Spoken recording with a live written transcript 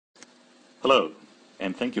Hello,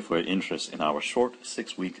 and thank you for your interest in our short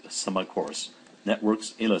 6-week summer course,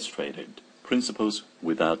 Networks Illustrated, Principles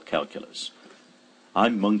Without Calculus.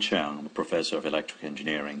 I'm Mung Chiang, Professor of Electrical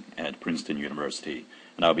Engineering at Princeton University,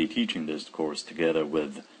 and I'll be teaching this course together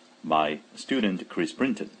with my student, Chris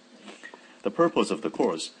Brinton. The purpose of the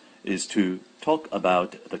course is to talk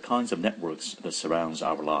about the kinds of networks that surrounds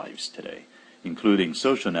our lives today, including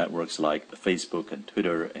social networks like Facebook and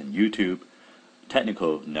Twitter and YouTube,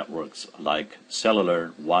 technical networks like cellular,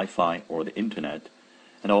 Wi-Fi, or the Internet,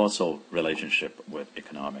 and also relationship with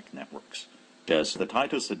economic networks. As the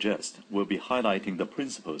title suggests, we'll be highlighting the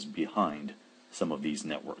principles behind some of these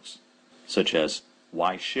networks, such as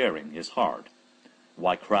why sharing is hard,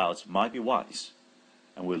 why crowds might be wise,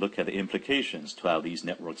 and we'll look at the implications to how these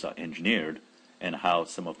networks are engineered and how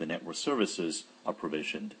some of the network services are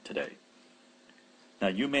provisioned today. Now,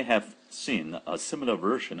 you may have seen a similar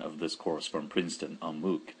version of this course from Princeton on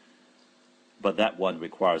MOOC, but that one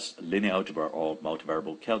requires linear algebra or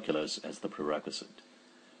multivariable calculus as the prerequisite.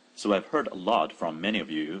 So I've heard a lot from many of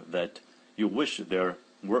you that you wish there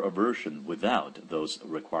were a version without those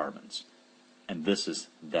requirements, and this is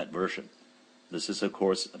that version. This is a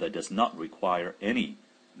course that does not require any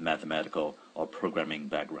mathematical or programming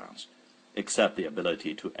backgrounds, except the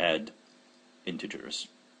ability to add integers.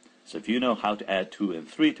 So if you know how to add 2 and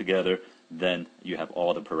 3 together, then you have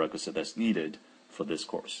all the prerequisites that's needed for this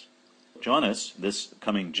course. Join us this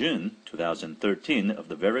coming June 2013 of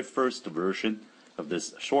the very first version of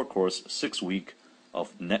this short course, 6-week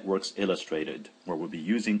of Networks Illustrated, where we'll be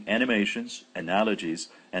using animations, analogies,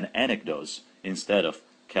 and anecdotes instead of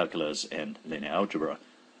calculus and linear algebra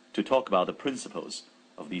to talk about the principles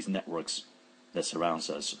of these networks that surrounds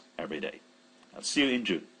us every day. I'll see you in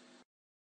June.